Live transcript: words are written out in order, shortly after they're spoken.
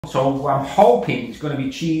So I'm hoping it's going to be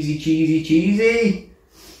cheesy, cheesy, cheesy.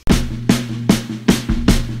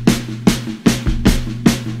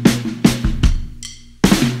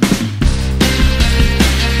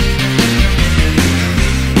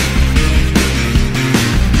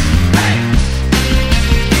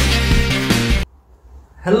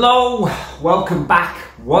 Hello, welcome back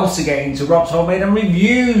once again to Rob's Homemade and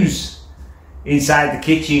Reviews inside the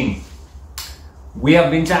kitchen. We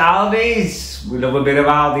have been to Aldi's. We love a bit of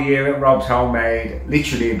Aldi here at Rob's Homemade,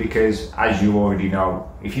 literally because, as you already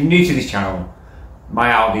know, if you're new to this channel,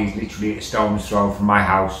 my Aldi is literally a stone's throw from my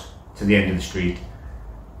house to the end of the street.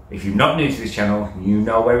 If you're not new to this channel, you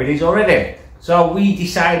know where it is already. So we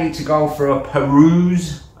decided to go for a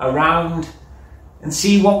peruse around and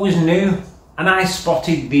see what was new. And I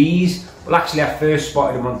spotted these. Well, actually I first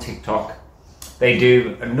spotted them on TikTok. They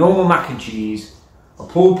do a normal mac and cheese, a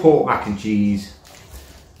pulled pork mac and cheese,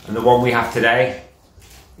 and the one we have today,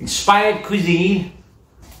 Inspired Cuisine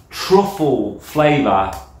Truffle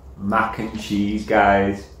flavour mac and cheese,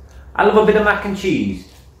 guys. I love a bit of mac and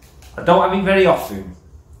cheese. I don't have it very often,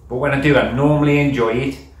 but when I do, I normally enjoy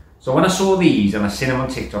it. So when I saw these and I seen them on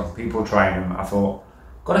TikTok, people trying them, I thought,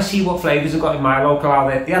 gotta see what flavours I've got in my local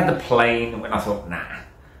outlet. They had the plain, when I thought, nah.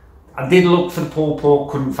 I did look for the pulled pork,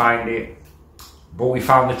 couldn't find it, but we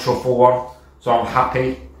found the truffle one, so I'm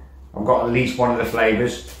happy. I've got at least one of the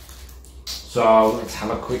flavours. So let's have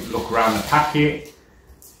a quick look around the packet.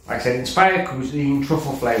 Like I said, Inspired Cuisine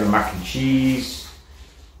Truffle flavour mac and cheese.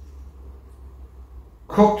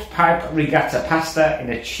 Cooked pipe regatta pasta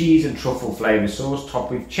in a cheese and truffle flavour sauce,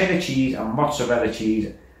 topped with cheddar cheese and mozzarella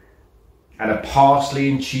cheese, and a parsley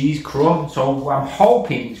and cheese crumb. So I'm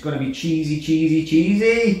hoping it's going to be cheesy, cheesy,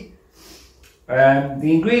 cheesy. The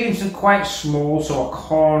ingredients are quite small, so I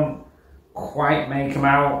can't quite make them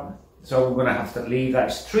out. So we're going to have to leave that.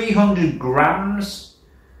 It's 300 grams.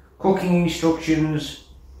 Cooking instructions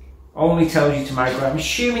only tells you to microwave. I'm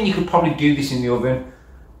assuming you could probably do this in the oven,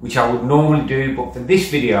 which I would normally do, but for this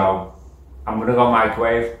video, I'm going to go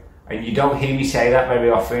microwave. And you don't hear me say that very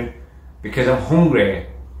often because I'm hungry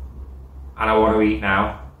and I want to eat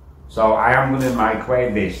now. So I am going to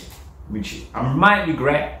microwave this, which I might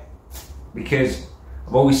regret, because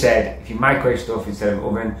I've always said if you microwave stuff instead of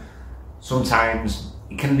oven, sometimes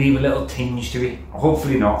it can leave a little tinge to it.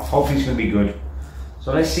 Hopefully not. Hopefully it's going to be good.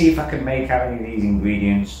 So let's see if I can make out any of these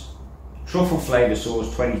ingredients. Truffle flavour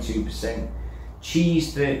sauce 22%,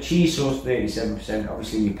 cheese sauce 37%,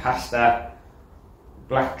 obviously your pasta,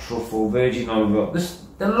 black truffle, virgin olive oil.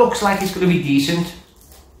 That looks like it's going to be decent.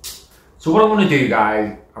 So what I'm going to do,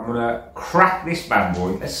 guys, I'm going to crack this bad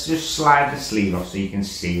boy. Let's just slide the sleeve off so you can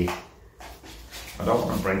see it. I don't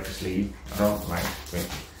want to break the sleeve. I don't like it.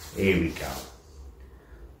 Here we go.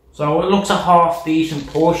 So it looks a half decent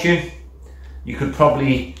portion. You could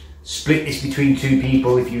probably split this between two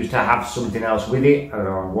people if you was to have something else with it. I don't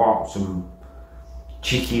know what, some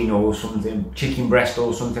chicken or something, chicken breast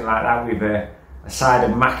or something like that with a side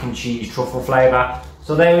of mac and cheese truffle flavour.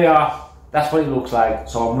 So there we are. That's what it looks like.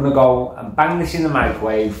 So I'm going to go and bang this in the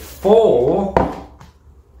microwave for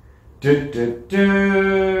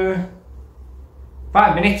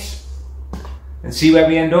 5 minutes and see where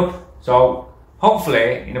we end up. So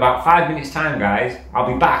hopefully in about 5 minutes time, guys,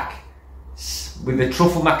 I'll be back with the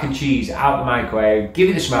truffle mac and cheese out of the microwave, give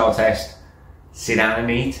it a smell test, sit down and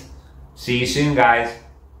eat. See you soon, guys.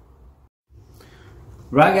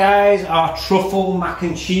 Right, guys, our truffle mac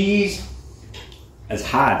and cheese has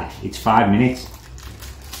had its 5 minutes.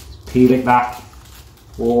 Let's peel it back.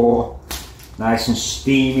 Oh, nice and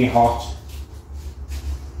steamy hot.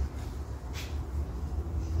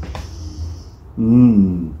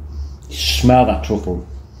 Smell that truffle.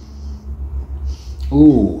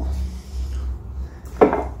 Ooh.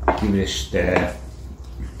 Give it a stir.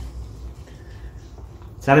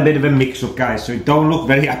 It's had a bit of a mix up, guys, so it don't look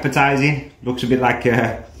very appetizing. Looks a bit like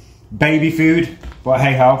baby food, but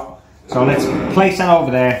hey ho. So let's place that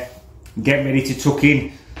over there and get ready to tuck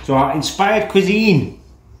in. So our Inspired Cuisine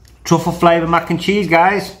Truffle flavour mac and cheese,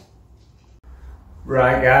 guys.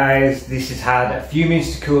 Right, guys, this has had a few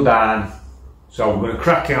minutes to cool down. So we're going to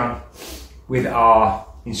crack on with our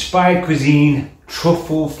Inspired Cuisine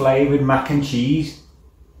Truffle flavoured mac and cheese.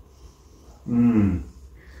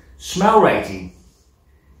 Smell rating.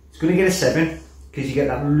 It's going to get a 7 because you get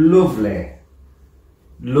that lovely,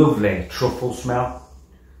 lovely truffle smell.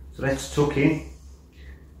 So let's tuck in.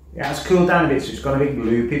 Yeah, it's cooled down a bit, so it's gone a bit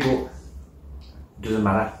gloopy, but it doesn't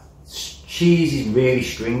matter. Cheese is really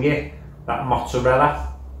stringy. That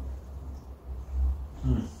mozzarella.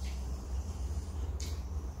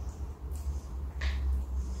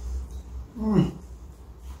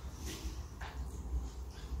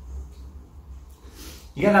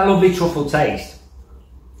 You get that lovely truffle taste,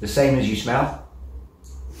 the same as you smell.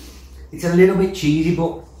 It's a little bit cheesy,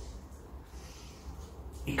 but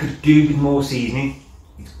it could do with more seasoning.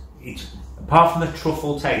 It's apart from the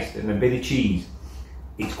truffle taste and a bit of cheese,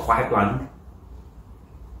 it's quite bland.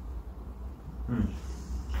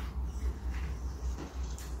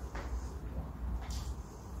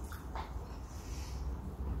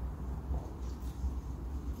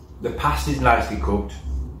 The pasta's nicely cooked.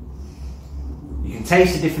 You can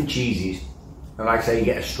taste the different cheeses, and like I say, you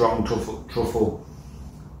get a strong truffle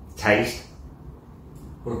taste.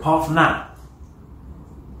 But apart from that,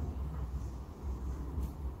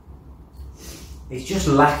 it's just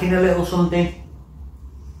lacking a little something.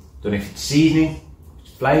 Don't know if it's seasoning,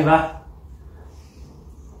 it's flavour.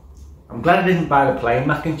 I'm glad I didn't buy the plain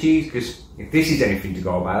mac and cheese, because if this is anything to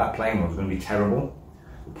go by, that plain one's going to be terrible.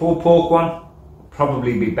 The pulled pork one will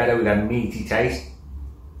probably be better with a meaty taste.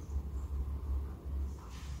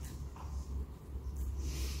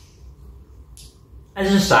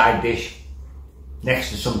 As a side dish, next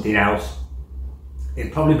to something else,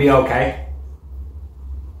 it'd probably be okay.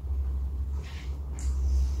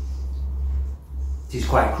 It is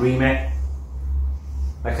quite creamy.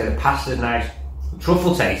 Like I said, the pasta's nice. The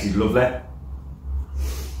truffle taste is lovely.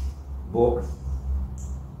 But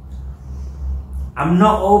I'm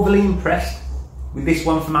not overly impressed with this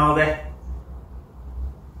one from Aldi.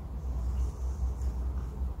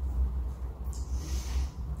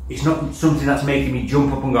 It's not something that's making me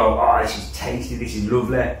jump up and go, oh, this is tasty, this is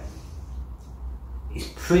lovely. It's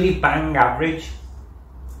pretty bang average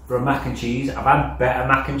for a mac and cheese. I've had better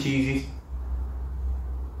mac and cheeses.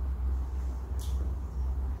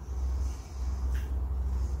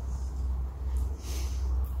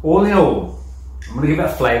 All in all, I'm going to give it a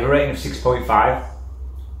flavour rating of 6.5.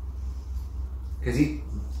 Because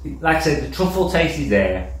like I said, the truffle taste is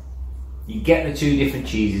there. You get the two different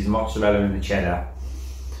cheeses, the mozzarella and the cheddar.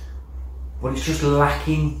 But it's just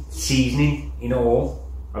lacking seasoning in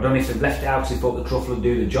all. I don't know if they've left it out because they thought the truffle would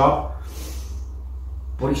do the job.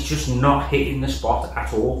 But it's just not hitting the spot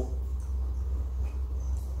at all.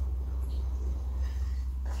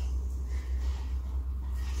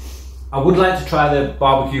 I would like to try the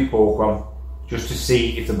barbecue pork one, just to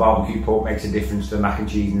see if the barbecue pork makes a difference to the mac and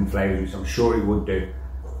cheese and flavours, which I'm sure it would do.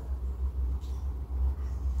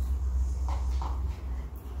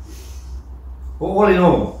 But all in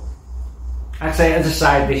all, I'd say as a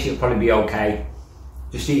side dish it'll probably be okay.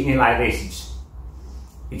 Just eating it like this,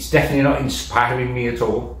 it's definitely not inspiring me at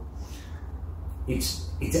all.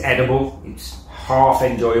 It's edible, it's half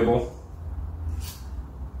enjoyable.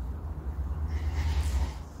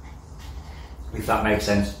 If that makes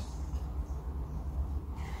sense.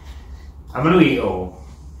 I'm going to eat it all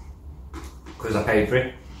because I paid for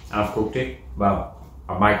it and I've cooked it. Well,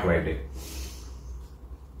 I've microwaved it.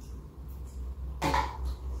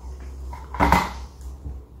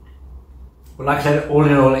 But like I said, all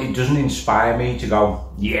in all, it doesn't inspire me to go,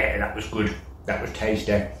 yeah, that was good, that was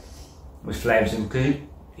tasty, it was flavoursome, because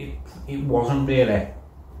it wasn't really.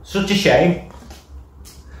 Such a shame.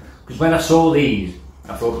 Because when I saw these,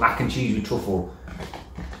 I thought mac and cheese with truffle,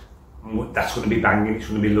 that's going to be banging, it's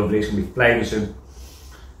going to be lovely, it's going to be flavoursome.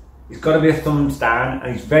 It's got to be a thumbs down,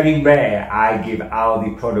 and it's very rare I give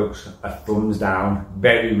Aldi products a thumbs down,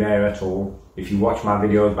 very rare at all. If you watch my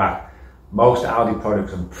videos back, most Aldi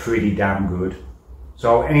products are pretty damn good.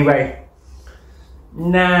 So anyway,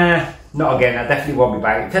 nah, not again, I definitely won't be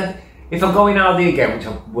buying it. If I go in Aldi again, which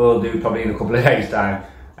I will do probably in a couple of days time,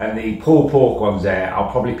 and the pulled pork one's there, I'll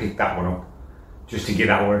probably pick that one up. Just to give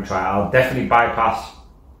that one a try. I'll definitely bypass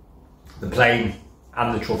the plain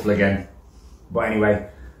and the truffle again. But anyway,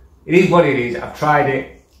 it is what it is. I've tried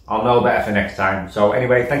it. I'll know better for next time. So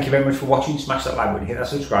anyway, thank you very much for watching. Smash that like button, hit that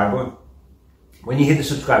subscribe button. When you hit the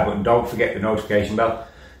subscribe button, don't forget the notification bell.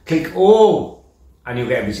 Click all and you'll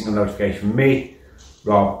get every single notification from me,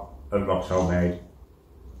 Rob, at Rob's Homemade.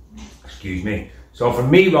 Excuse me. So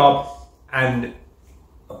from me, Rob, and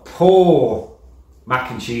a poor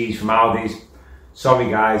mac and cheese from Aldi's. Sorry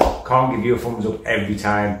guys, can't give you a thumbs up every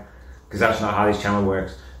time because that's not how this channel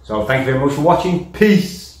works. So thank you very much for watching.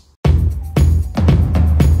 Peace.